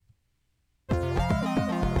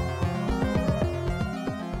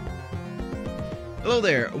Hello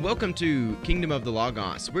there. Welcome to Kingdom of the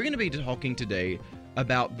Logos. We're going to be talking today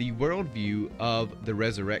about the worldview of the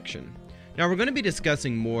resurrection. Now, we're going to be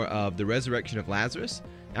discussing more of the resurrection of Lazarus.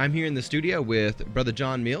 I'm here in the studio with Brother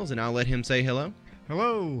John Mills, and I'll let him say hello.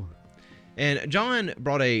 Hello. And John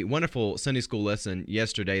brought a wonderful Sunday school lesson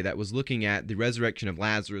yesterday that was looking at the resurrection of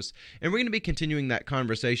Lazarus. And we're going to be continuing that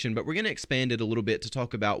conversation, but we're going to expand it a little bit to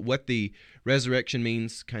talk about what the resurrection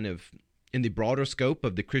means kind of in the broader scope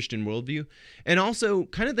of the Christian worldview, and also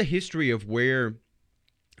kind of the history of where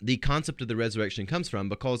the concept of the resurrection comes from,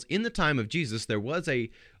 because in the time of Jesus, there was a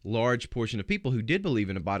large portion of people who did believe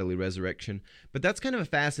in a bodily resurrection, but that's kind of a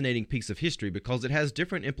fascinating piece of history because it has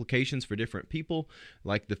different implications for different people,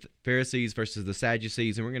 like the Pharisees versus the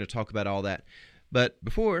Sadducees, and we're going to talk about all that. But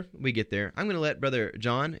before we get there, I'm going to let Brother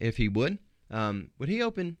John, if he would he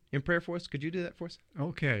open in prayer for us? Could you do that for us?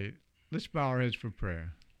 Okay, let's bow our heads for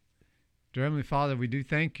prayer. Dear Heavenly Father, we do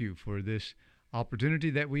thank you for this opportunity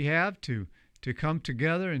that we have to come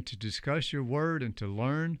together and to discuss your word and to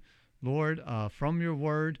learn, Lord, from your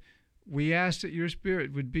word. We ask that your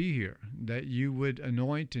Spirit would be here, that you would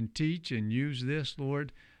anoint and teach and use this,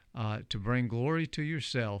 Lord, to bring glory to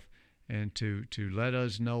yourself and to let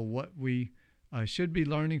us know what we should be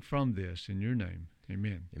learning from this. In your name,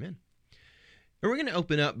 amen. Amen. And we're going to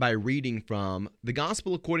open up by reading from the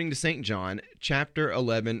Gospel according to St. John, chapter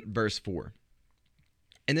 11, verse 4.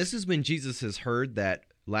 And this is when Jesus has heard that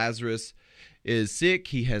Lazarus is sick,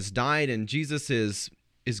 he has died, and Jesus is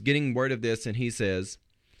getting word of this, and he says,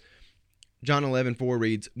 John 11:4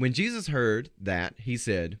 reads, When Jesus heard that, he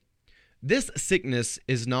said, This sickness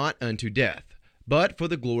is not unto death, but for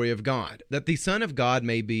the glory of God, that the Son of God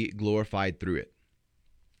may be glorified through it.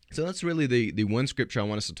 So that's really the one scripture I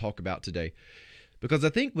want us to talk about today. Because I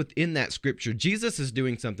think within that scripture, Jesus is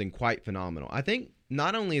doing something quite phenomenal. I think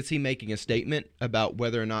not only is he making a statement about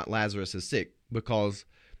whether or not Lazarus is sick, because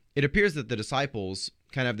it appears that the disciples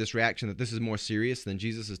kind of have this reaction that this is more serious than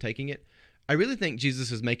Jesus is taking it. I really think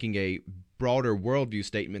Jesus is making a broader worldview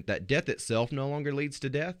statement that death itself no longer leads to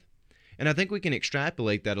death. And I think we can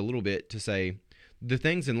extrapolate that a little bit to say the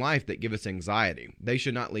things in life that give us anxiety, they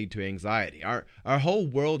should not lead to anxiety. Our whole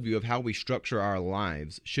worldview of how we structure our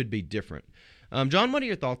lives should be different. John, what are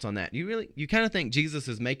your thoughts on that? You kind of think Jesus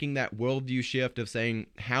is making that worldview shift of saying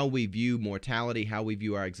how we view mortality, how we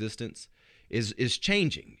view our existence is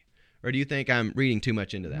changing? Or do you think I'm reading too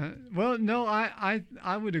much into that? Well, no, I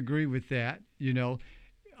would agree with that.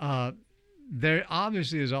 There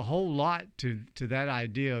obviously is a whole lot to that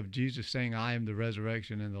idea of Jesus saying, I am the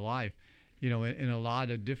resurrection and the life, in a lot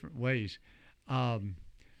of different ways.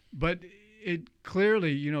 But it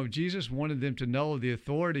clearly, Jesus wanted them to know the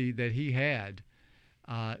authority that he had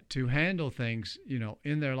to handle things,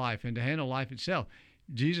 in their life and to handle life itself.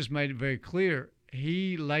 Jesus made it very clear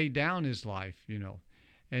he laid down his life,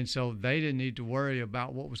 and so they didn't need to worry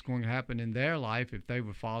about what was going to happen in their life if they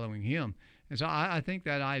were following him. And so I think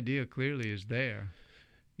that idea clearly is there.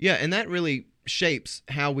 Yeah, and that really shapes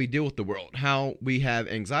how we deal with the world, how we have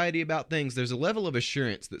anxiety about things. There's a level of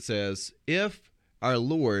assurance that says if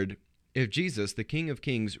Jesus, the King of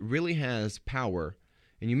Kings, really has power,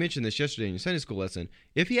 and you mentioned this yesterday in your Sunday school lesson,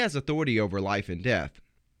 if he has authority over life and death,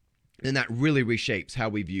 then that really reshapes how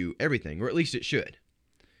we view everything, or at least it should.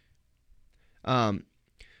 Well,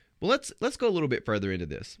 let's go a little bit further into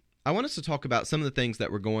this. I want us to talk about some of the things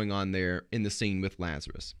that were going on there in the scene with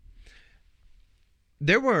Lazarus.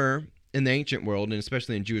 There were, in the ancient world, and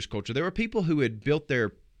especially in Jewish culture, there were people who had built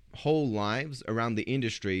their whole lives around the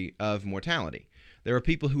industry of mortality. There were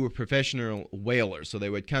people who were professional wailers, so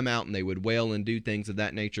they would come out and they would wail and do things of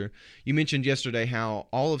that nature. You mentioned yesterday how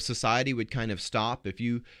all of society would kind of stop if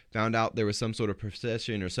you found out there was some sort of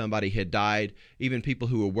procession or somebody had died. Even people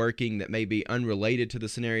who were working that may be unrelated to the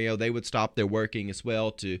scenario, they would stop their working as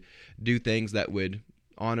well to do things that would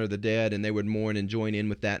honor the dead, and they would mourn and join in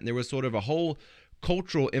with that. And there was sort of a whole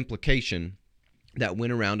cultural implication that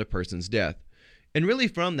went around a person's death. And really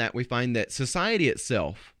from that, we find that society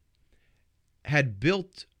itself had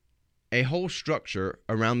built a whole structure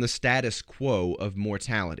around the status quo of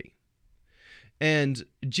mortality. And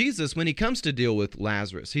Jesus, when he comes to deal with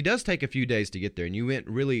Lazarus, he does take a few days to get there, and you went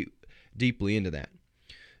really deeply into that.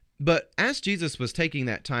 But as Jesus was taking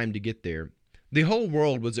that time to get there, the whole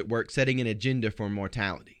world was at work setting an agenda for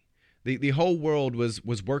mortality. The whole world was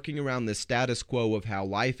working around the status quo of how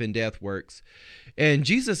life and death works. And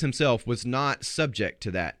Jesus himself was not subject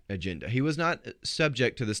to that agenda. He was not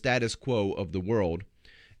subject to the status quo of the world.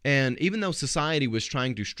 And even though society was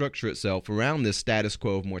trying to structure itself around this status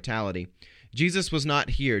quo of mortality, Jesus was not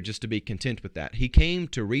here just to be content with that. He came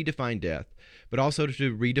to redefine death, but also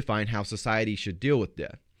to redefine how society should deal with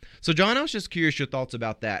death. So, John, I was just curious your thoughts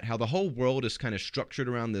about that, how the whole world is kind of structured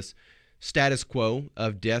around this status quo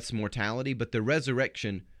of death's mortality, but the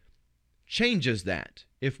resurrection changes that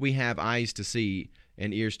if we have eyes to see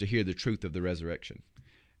and ears to hear the truth of the resurrection.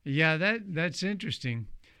 Yeah, that's interesting.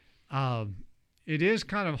 It is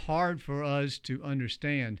kind of hard for us to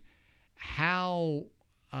understand how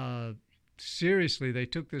seriously they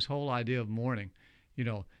took this whole idea of mourning.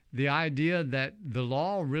 The idea that the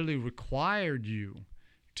law really required you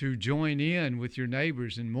to join in with your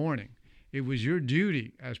neighbors in mourning. It was your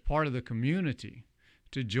duty as part of the community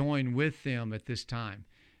to join with them at this time.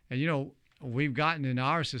 And, we've gotten in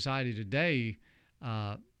our society today,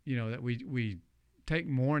 that we take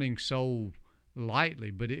mourning so lightly,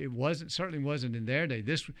 but it certainly wasn't in their day.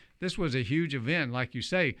 This was a huge event. Like you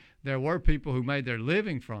say, there were people who made their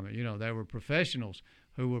living from it. There were professionals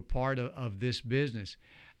who were part of this business.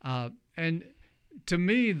 And to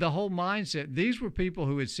me, the whole mindset, these were people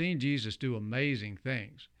who had seen Jesus do amazing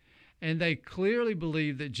things. And they clearly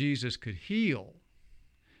believed that Jesus could heal.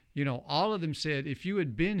 All of them said, if you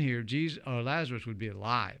had been here, Lazarus would be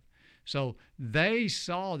alive. So they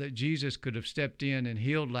saw that Jesus could have stepped in and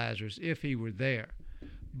healed Lazarus if he were there.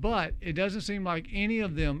 But it doesn't seem like any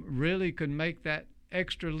of them really could make that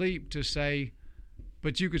extra leap to say,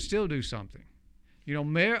 but you could still do something.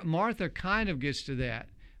 Martha kind of gets to that,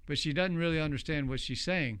 but she doesn't really understand what she's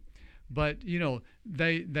saying. But,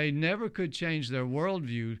 they never could change their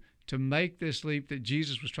worldview to make this leap that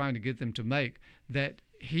Jesus was trying to get them to make, that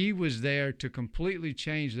he was there to completely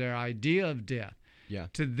change their idea of death. Yeah.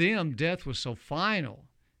 To them, death was so final,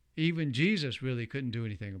 even Jesus really couldn't do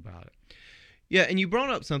anything about it. Yeah, and you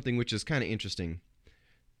brought up something which is kind of interesting.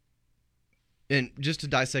 And just to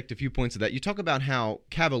dissect a few points of that, you talk about how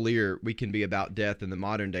cavalier we can be about death in the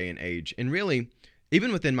modern day and age. And really,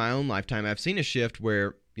 even within my own lifetime, I've seen a shift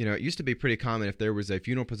where, it used to be pretty common if there was a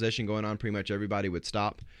funeral procession going on, pretty much everybody would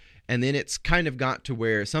stop. And then it's kind of got to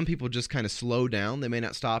where some people just kind of slow down. They may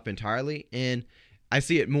not stop entirely. And I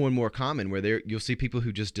see it more and more common where you'll see people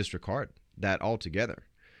who just disregard that altogether.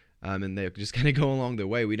 And they just kind of go along their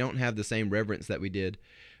way. We don't have the same reverence that we did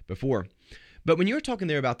before. But when you were talking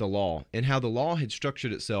there about the law and how the law had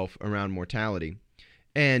structured itself around mortality,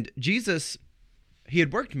 and Jesus, he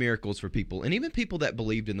had worked miracles for people, and even people that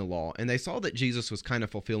believed in the law, and they saw that Jesus was kind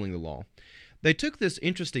of fulfilling the law. They took this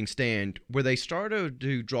interesting stand where they started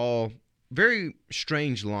to draw very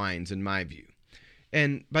strange lines, in my view.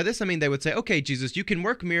 And by this, I mean they would say, okay, Jesus, you can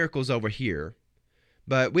work miracles over here,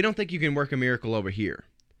 but we don't think you can work a miracle over here.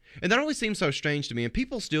 And that always seems so strange to me, and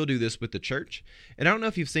people still do this with the church. And I don't know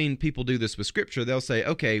if you've seen people do this with Scripture. They'll say,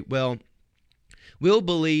 okay, well, we'll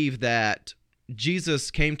believe that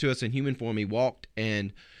Jesus came to us in human form. He walked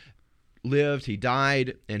and lived, he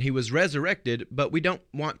died, and he was resurrected, but we don't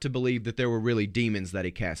want to believe that there were really demons that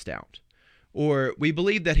he cast out. Or we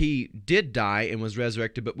believe that he did die and was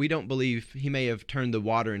resurrected, but we don't believe he may have turned the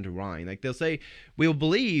water into wine. Like they'll say, we'll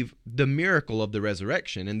believe the miracle of the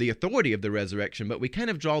resurrection and the authority of the resurrection, but we kind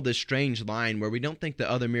of draw this strange line where we don't think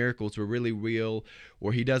the other miracles were really real,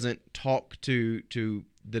 or he doesn't talk to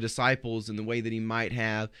the disciples in the way that he might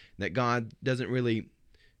have, that God doesn't really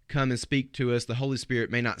come and speak to us. The Holy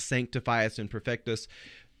Spirit may not sanctify us and perfect us.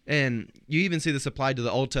 And you even see this applied to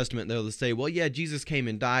the Old Testament. They'll say, well, yeah, Jesus came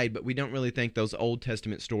and died, but we don't really think those Old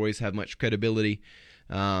Testament stories have much credibility.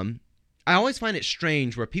 I always find it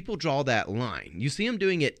strange where people draw that line. You see them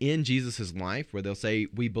doing it in Jesus' life, where they'll say,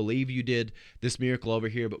 we believe you did this miracle over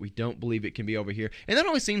here, but we don't believe it can be over here. And that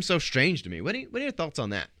always seems so strange to me. What are your thoughts on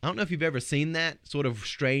that? I don't know if you've ever seen that sort of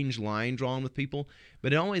strange line drawn with people,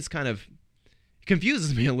 but it always kind of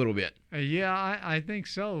confuses me a little bit. Yeah, I think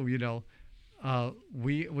so,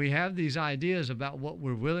 we have these ideas about what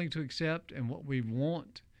we're willing to accept and what we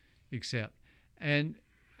won't accept. And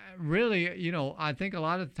really, I think a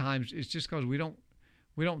lot of times it's just because we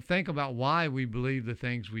don't think about why we believe the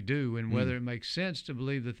things we do and whether it makes sense to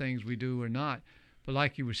believe the things we do or not. But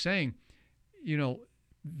like you were saying,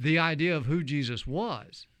 the idea of who Jesus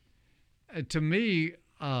was, to me,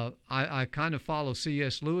 I kind of follow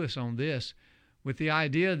C.S. Lewis on this, with the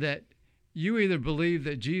idea that you either believe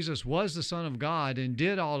that Jesus was the Son of God and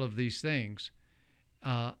did all of these things,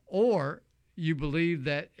 or you believe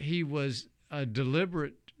that he was a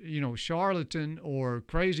deliberate, charlatan or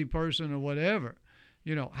crazy person or whatever.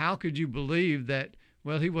 How could you believe that,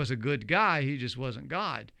 well, he was a good guy, he just wasn't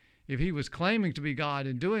God? If he was claiming to be God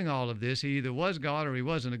and doing all of this, he either was God or he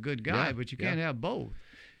wasn't a good guy, but you can't have both.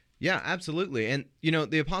 Yeah, absolutely. And,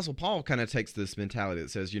 the Apostle Paul kind of takes this mentality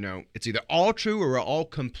that says, it's either all true or we're all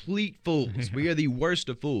complete fools. We are the worst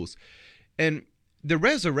of fools. And the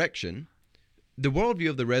resurrection, the worldview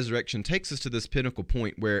of the resurrection takes us to this pinnacle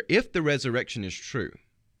point where if the resurrection is true,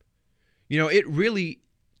 it really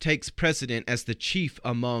takes precedent as the chief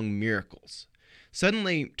among miracles.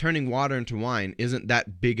 Suddenly, turning water into wine isn't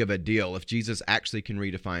that big of a deal if Jesus actually can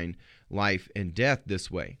redefine life and death this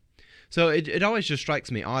way. So it always just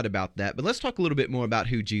strikes me odd about that. But let's talk a little bit more about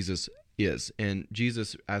who Jesus is and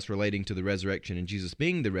Jesus as relating to the resurrection and Jesus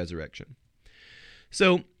being the resurrection.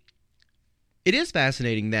 So it is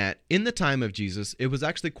fascinating that in the time of Jesus, it was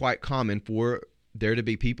actually quite common for there to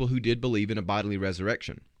be people who did believe in a bodily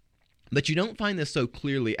resurrection. But you don't find this so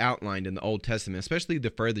clearly outlined in the Old Testament, especially the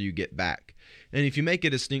further you get back. And if you make a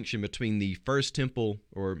distinction between the first temple,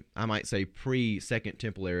 or I might say pre-second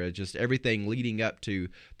temple era, just everything leading up to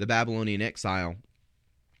the Babylonian exile,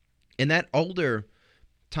 in that older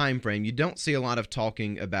time frame, you don't see a lot of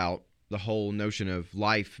talking about the whole notion of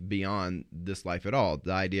life beyond this life at all,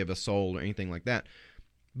 the idea of a soul or anything like that.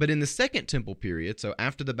 But in the second temple period, so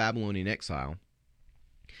after the Babylonian exile,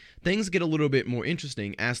 things get a little bit more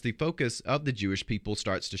interesting as the focus of the Jewish people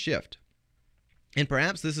starts to shift. And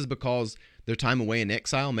perhaps this is because their time away in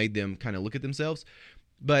exile made them kind of look at themselves.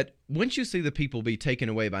 But once you see the people be taken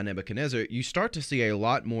away by Nebuchadnezzar, you start to see a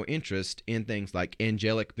lot more interest in things like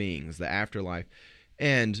angelic beings, the afterlife.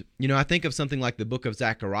 And, I think of something like the book of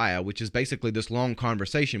Zechariah, which is basically this long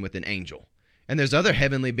conversation with an angel. And there's other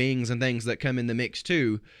heavenly beings and things that come in the mix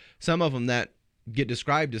too. Some of them that get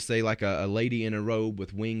described as, say, like a lady in a robe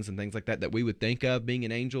with wings and things like that we would think of being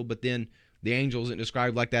an angel, but then the angel isn't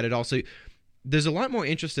described like that at all. So there's a lot more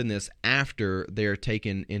interest in this after they're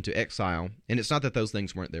taken into exile. And it's not that those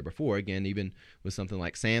things weren't there before. Again, even with something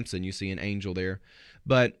like Samson, you see an angel there.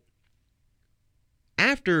 But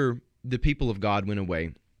after the people of God went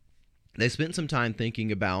away, they spent some time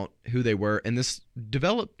thinking about who they were, and this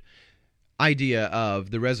developed idea of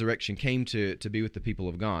the resurrection came to be with the people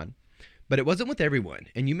of God. But it wasn't with everyone.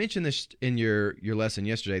 And you mentioned this in your lesson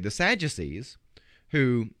yesterday. The Sadducees,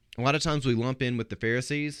 who a lot of times we lump in with the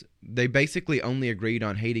Pharisees, they basically only agreed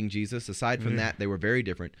on hating Jesus. Aside from that, they were very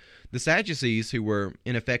different. The Sadducees, who were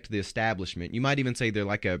in effect the establishment, you might even say they're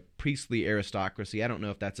like a priestly aristocracy. I don't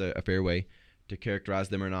know if that's a fair way to characterize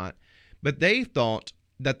them or not. But they thought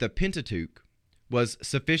that the Pentateuch was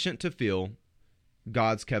sufficient to fill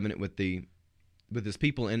God's covenant with his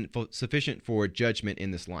people and sufficient for judgment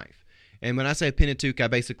in this life. And when I say Pentateuch, I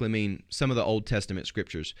basically mean some of the Old Testament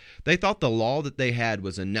scriptures. They thought the law that they had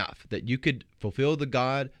was enough, that you could fulfill the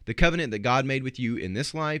covenant that God made with you in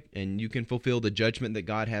this life, and you can fulfill the judgment that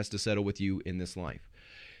God has to settle with you in this life.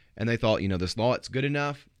 And they thought, this law, it's good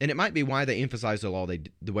enough. And it might be why they emphasize the law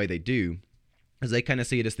the way they do, as they kind of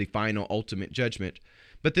see it as the final ultimate judgment.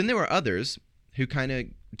 But then there were others who kind of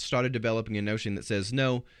started developing a notion that says,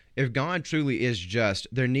 no, if God truly is just,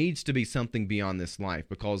 there needs to be something beyond this life,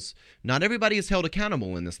 because not everybody is held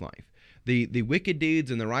accountable in this life. The wicked deeds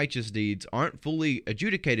and the righteous deeds aren't fully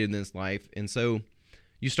adjudicated in this life, and so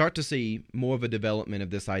you start to see more of a development of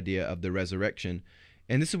this idea of the resurrection.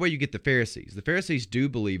 And this is where you get the Pharisees. The Pharisees do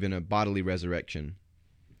believe in a bodily resurrection,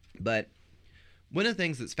 but one of the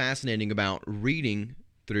things that's fascinating about reading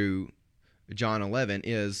through John 11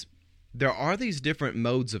 is there are these different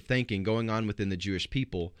modes of thinking going on within the Jewish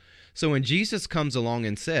people. So when Jesus comes along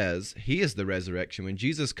and says he is the resurrection, when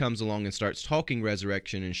Jesus comes along and starts talking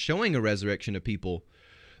resurrection and showing a resurrection to people,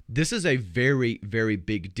 this is a very, very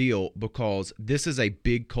big deal, because this is a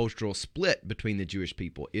big cultural split between the Jewish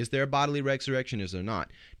people. Is there a bodily resurrection? Is there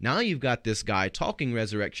not? Now you've got this guy talking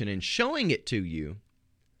resurrection and showing it to you.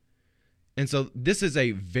 And so this is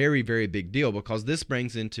a very, very big deal, because this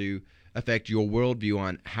brings into effect your worldview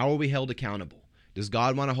on how are we held accountable? Does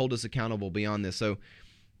God want to hold us accountable beyond this? So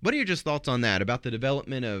what are your just thoughts on that, about the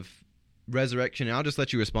development of resurrection? And I'll just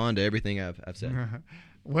let you respond to everything I've said.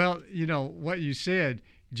 Well, what you said,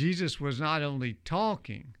 Jesus was not only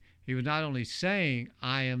talking, he was not only saying,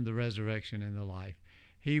 I am the resurrection and the life.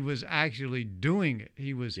 He was actually doing it.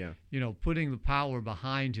 He was, putting the power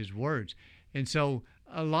behind his words. And so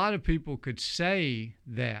a lot of people could say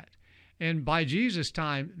that. And by Jesus'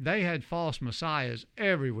 time, they had false messiahs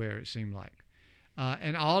everywhere, it seemed like.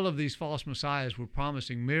 And all of these false messiahs were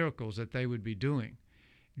promising miracles that they would be doing.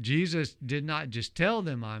 Jesus did not just tell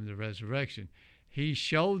them, I'm the resurrection. He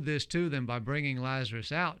showed this to them by bringing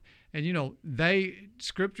Lazarus out. And,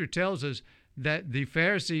 Scripture tells us that the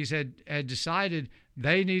Pharisees had decided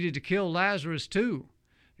they needed to kill Lazarus too.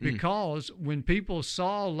 Because when people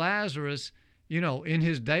saw Lazarus, in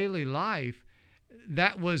his daily life,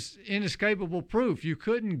 that was inescapable proof. You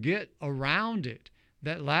couldn't get around it,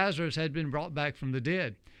 that Lazarus had been brought back from the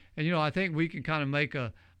dead. And, I think we can kind of make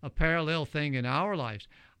a parallel thing in our lives.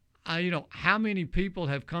 how many people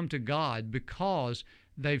have come to God because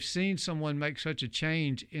they've seen someone make such a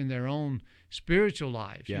change in their own spiritual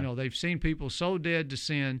lives. Yeah. They've seen people so dead to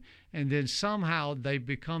sin, and then somehow they've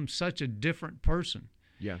become such a different person.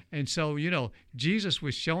 Yeah. And so, Jesus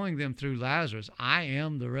was showing them through Lazarus, I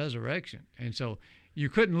am the resurrection. And so you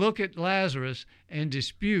couldn't look at Lazarus and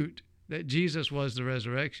dispute that Jesus was the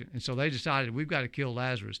resurrection. And so they decided, we've got to kill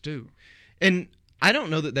Lazarus too. And I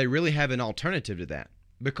don't know that they really have an alternative to that,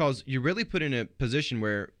 because you're really put in a position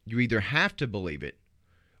where you either have to believe it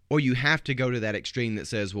or you have to go to that extreme that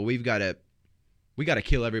says, well, we got to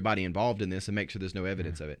kill everybody involved in this and make sure there's no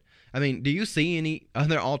evidence of it. I mean, do you see any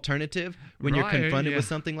other alternative when you're confronted with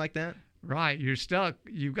something like that? Right. You're stuck.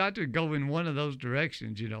 You've got to go in one of those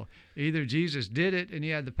directions, Either Jesus did it and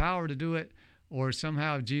he had the power to do it, or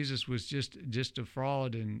somehow Jesus was just a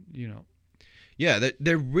fraud and, Yeah,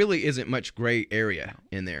 there really isn't much gray area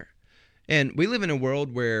in there. And we live in a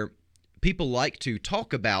world where people like to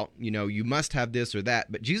talk about, you must have this or that,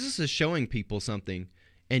 but Jesus is showing people something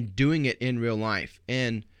and doing it in real life.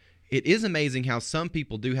 And it is amazing how some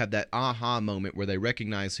people do have that aha moment where they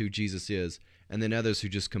recognize who Jesus is, and then others who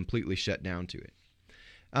just completely shut down to it.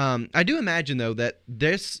 I do imagine, though, that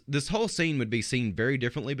this whole scene would be seen very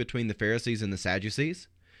differently between the Pharisees and the Sadducees.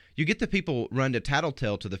 You get the people run to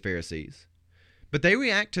tattletale to the Pharisees, but they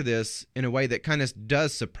react to this in a way that kind of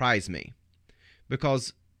does surprise me,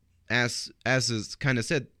 because as is kind of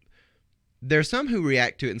said, there are some who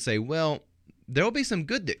react to it and say, well, there will be some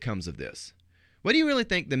good that comes of this. What do you really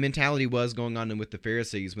think the mentality was going on with the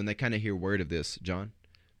Pharisees when they kind of hear word of this, John?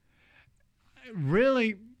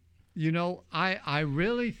 Really, I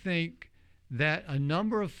really think that a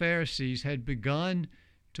number of Pharisees had begun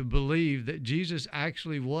to believe that Jesus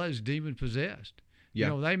actually was demon-possessed.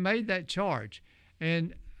 Yeah. They made that charge.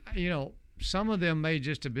 And, some of them may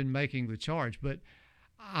just have been making the charge, but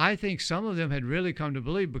I think some of them had really come to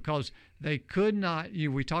believe because they could not,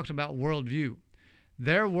 we talked about worldview.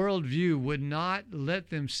 Their worldview would not let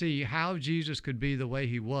them see how Jesus could be the way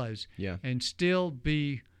he was and still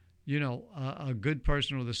be, a good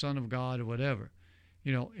person or the Son of God or whatever.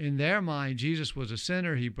 In their mind, Jesus was a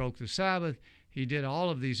sinner. He broke the Sabbath. He did all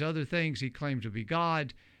of these other things. He claimed to be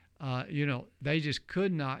God. They just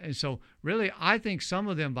could not. And so really, I think some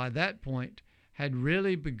of them by that point had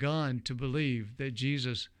really begun to believe that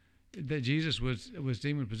Jesus was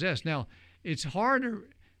demon possessed. Now, it's harder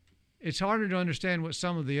to understand what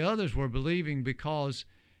some of the others were believing because,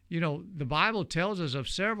 the Bible tells us of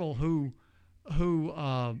several who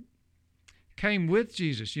came with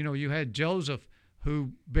Jesus. You had Joseph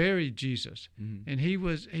who buried Jesus, and he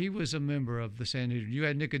was a member of the Sanhedrin. You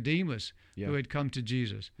had Nicodemus who had come to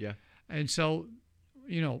Jesus. Yeah. And so,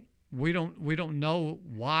 we don't know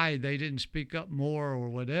why they didn't speak up more or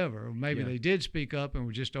whatever. Or maybe they did speak up and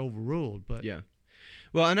were just overruled. But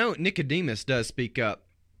well, I know Nicodemus does speak up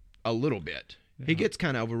a little bit. He gets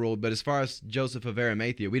kind of overruled, but as far as Joseph of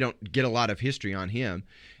Arimathea, we don't get a lot of history on him.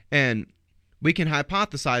 And we can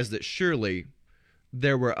hypothesize that surely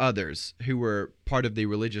there were others who were part of the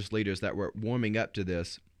religious leaders that were warming up to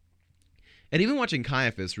this. And even watching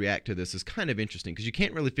Caiaphas react to this is kind of interesting because you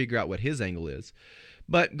can't really figure out what his angle is.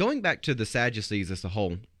 But going back to the Sadducees as a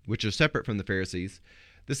whole, which are separate from the Pharisees,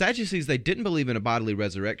 the Sadducees, they didn't believe in a bodily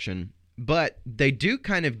resurrection, but they do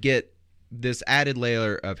kind of get this added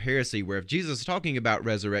layer of heresy where if Jesus is talking about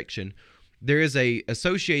resurrection, there is a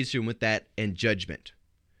association with that and judgment.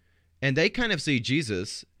 And they kind of see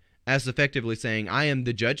Jesus as effectively saying, I am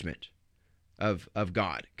the judgment of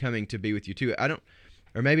God coming to be with you too.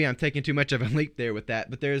 Or maybe I'm taking too much of a leap there with that,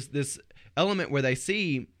 but there's this element where they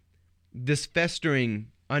see this festering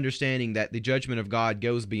understanding that the judgment of God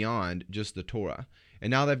goes beyond just the Torah.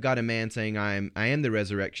 And now they've got a man saying, I am the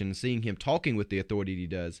resurrection, seeing him talking with the authority he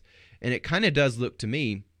does. And it kind of does look to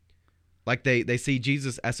me like they see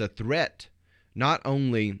Jesus as a threat, not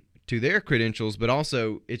only to their credentials, but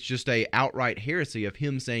also it's just a outright heresy of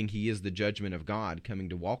him saying he is the judgment of God coming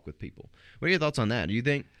to walk with people. What are your thoughts on that? Do you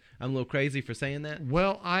think I'm a little crazy for saying that?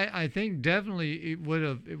 Well, I think definitely it would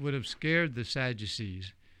have scared the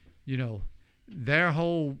Sadducees. Their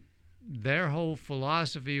whole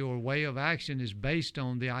philosophy or way of action is based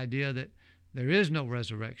on the idea that there is no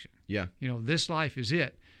resurrection. Yeah. This life is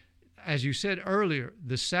it. As you said earlier,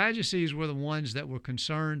 the Sadducees were the ones that were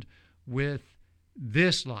concerned with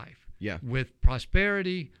this life. Yeah. With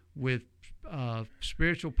prosperity, with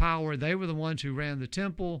spiritual power. They were the ones who ran the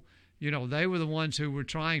temple. They were the ones who were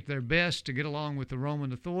trying their best to get along with the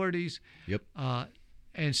Roman authorities. Yep.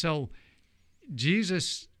 And so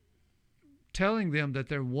Jesus telling them that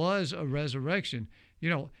there was a resurrection,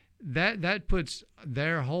 that puts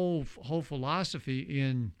their whole philosophy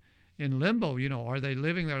in limbo. Are they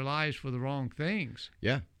living their lives for the wrong things?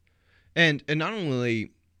 Yeah. And not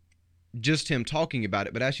only just him talking about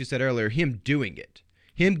it, but as you said earlier, him doing it,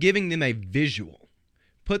 him giving them a visual,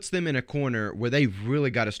 puts them in a corner where they've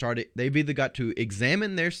really got to start it. They've either got to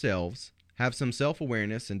examine themselves, have some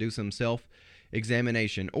self-awareness and do some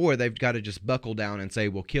self-examination, or they've got to just buckle down and say,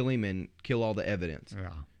 well, kill him and kill all the evidence.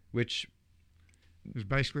 Yeah. Which is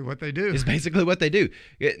basically what they do.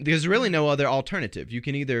 There's really no other alternative. You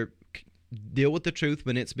can either deal with the truth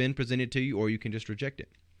when it's been presented to you, or you can just reject it.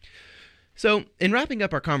 So, in wrapping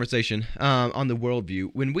up our conversation on the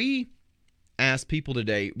worldview, when we ask people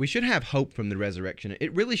today, we should have hope from the resurrection.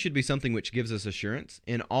 It really should be something which gives us assurance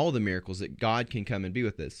in all the miracles that God can come and be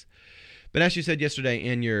with us. But as you said yesterday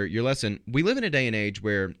in your lesson, we live in a day and age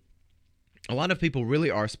where a lot of people really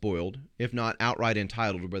are spoiled, if not outright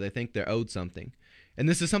entitled, where they think they're owed something. And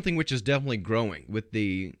this is something which is definitely growing with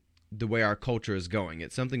the way our culture is going.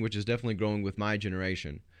 It's something which is definitely growing with my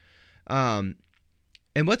generation.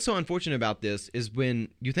 And what's so unfortunate about this is when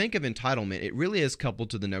you think of entitlement, it really is coupled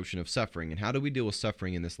to the notion of suffering. And how do we deal with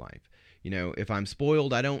suffering in this life? If I'm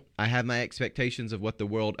spoiled, I have my expectations of what the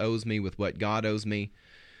world owes me with what God owes me.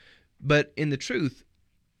 But in the truth,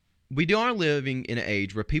 we are living in an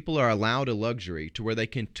age where people are allowed a luxury to where they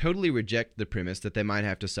can totally reject the premise that they might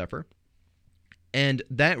have to suffer. And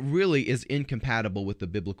that really is incompatible with the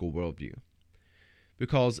biblical worldview.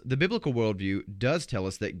 Because the biblical worldview does tell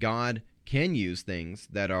us that God can use things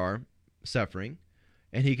that are suffering,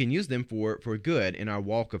 and he can use them for good in our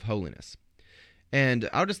walk of holiness. And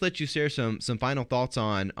I'll just let you share some final thoughts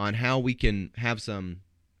on how we can have some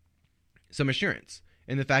assurance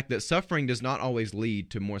in the fact that suffering does not always lead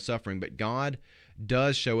to more suffering, but God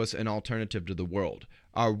does show us an alternative to the world.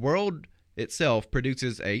 Our world itself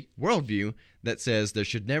produces a worldview that says there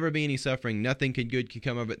should never be any suffering, nothing good can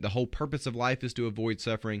come of it, the whole purpose of life is to avoid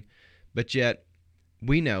suffering, but yet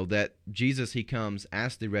we know that Jesus, he comes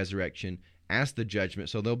as the resurrection, as the judgment,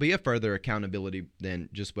 so there'll be a further accountability than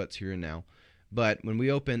just what's here and now. But when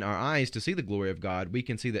we open our eyes to see the glory of God, we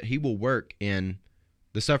can see that he will work in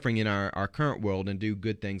the suffering in our current world and do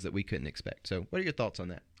good things that we couldn't expect. So what are your thoughts on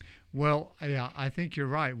that? Well, yeah, I think you're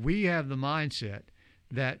right. We have the mindset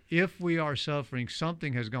that if we are suffering,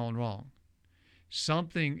 something has gone wrong.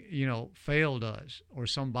 Something, failed us, or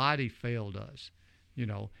somebody failed us.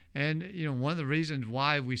 And one of the reasons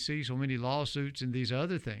why we see so many lawsuits and these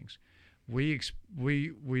other things, we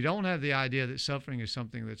don't have the idea that suffering is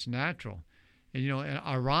something that's natural, and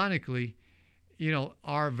ironically,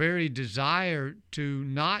 our very desire to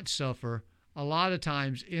not suffer a lot of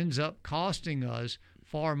times ends up costing us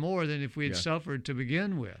far more than if we had suffered to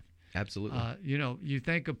begin with. Absolutely. You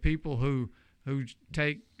think of people who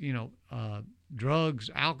take drugs,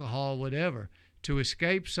 alcohol, whatever, to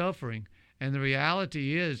escape suffering. And the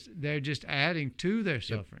reality is they're just adding to their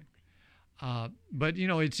suffering. But,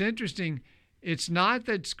 it's interesting. It's not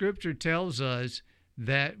that Scripture tells us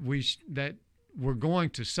that we're going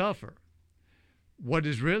to suffer. What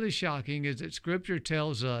is really shocking is that Scripture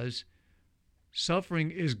tells us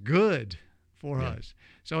suffering is good for us.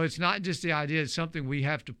 So it's not just the idea it's something we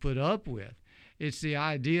have to put up with. It's the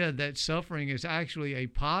idea that suffering is actually a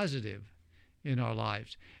positive in our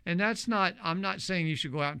lives. And I'm not saying you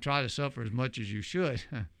should go out and try to suffer as much as you should,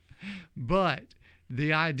 but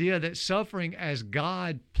the idea that suffering as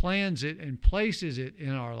God plans it and places it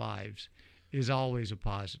in our lives is always a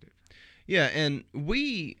positive. Yeah, and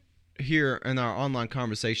we here in our online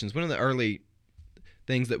conversations, one of the early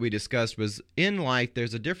things that we discussed was in life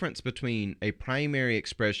there's a difference between a primary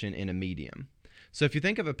expression and a medium. So if you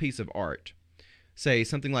think of a piece of art, say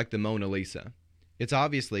something like the Mona Lisa, it's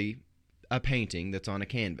obviously a painting that's on a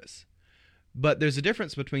canvas. But there's a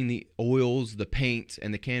difference between the oils, the paint,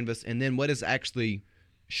 and the canvas, and then what is actually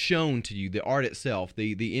shown to you, the art itself,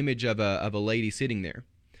 the image of a lady sitting there.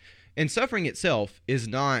 And suffering itself is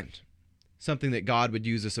not something that God would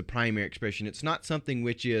use as a primary expression. It's not something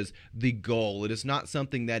which is the goal. It is not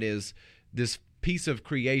something that is this piece of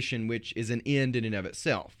creation which is an end in and of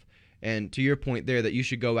itself. And to your point there that you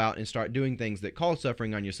should go out and start doing things that cause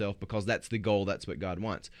suffering on yourself because that's the goal, that's what God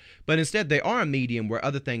wants. But instead, they are a medium where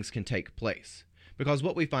other things can take place. Because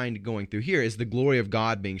what we find going through here is the glory of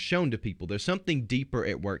God being shown to people. There's something deeper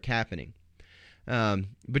at work happening.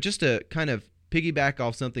 But just to kind of piggyback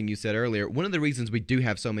off something you said earlier, one of the reasons we do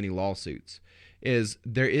have so many lawsuits is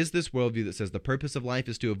there is this worldview that says the purpose of life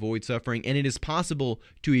is to avoid suffering, and it is possible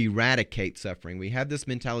to eradicate suffering. We have this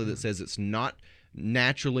mentality that says it's not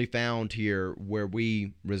naturally found here where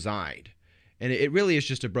we reside. And it really is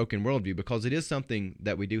just a broken worldview because it is something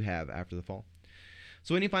that we do have after the fall.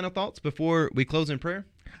 So any final thoughts before we close in prayer?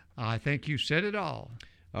 I think you said it all.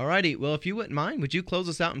 All righty. Well, if you wouldn't mind, would you close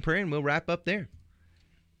us out in prayer and we'll wrap up there?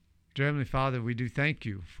 Dear Heavenly Father, we do thank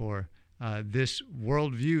you for this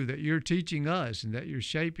worldview that you're teaching us and that you're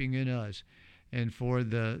shaping in us, and for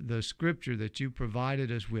the scripture that you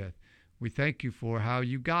provided us with. We thank you for how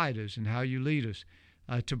you guide us and how you lead us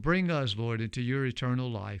to bring us, Lord, into your eternal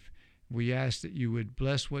life. We ask that you would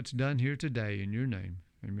bless what's done here today in your name.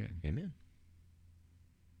 Amen. Amen.